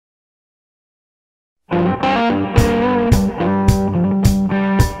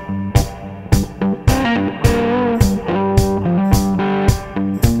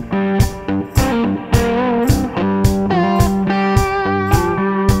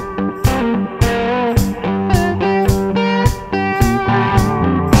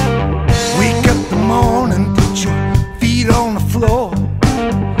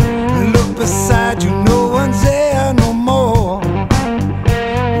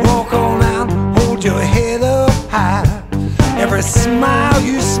high. Every smile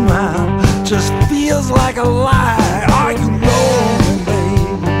you smile just feels like a lie. Are you lonely,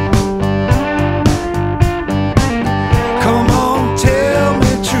 babe? Come on, tell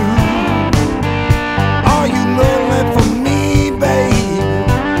me true. Are you lonely for me, babe?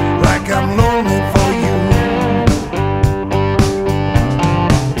 Like I'm lonely for you.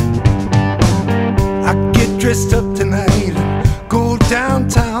 I get dressed up tonight and go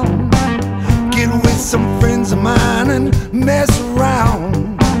downtown, get with some friends of mine and mess around.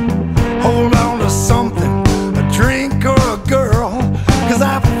 Hold on to something, a drink or a girl, 'cause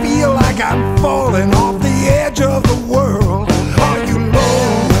I feel like I'm falling off the edge of the world. Are you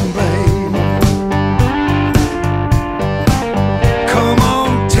lonely, babe? Come on,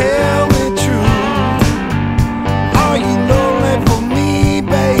 tell me true. Are you lonely for me,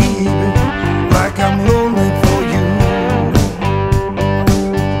 baby? Like I'm lonely for you.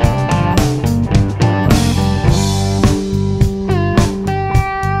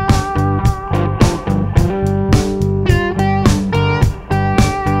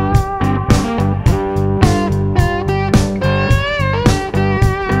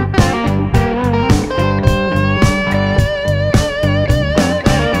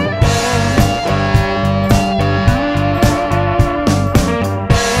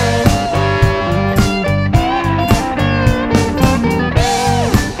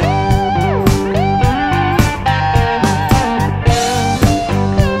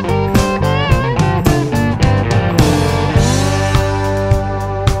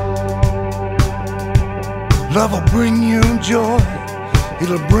 Love will bring you joy,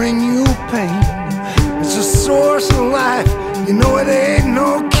 it'll bring you pain. It's a source of life, you know it ain't no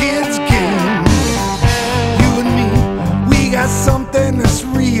kid's game. You and me, we got something that's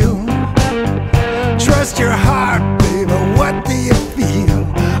real. Trust your heart.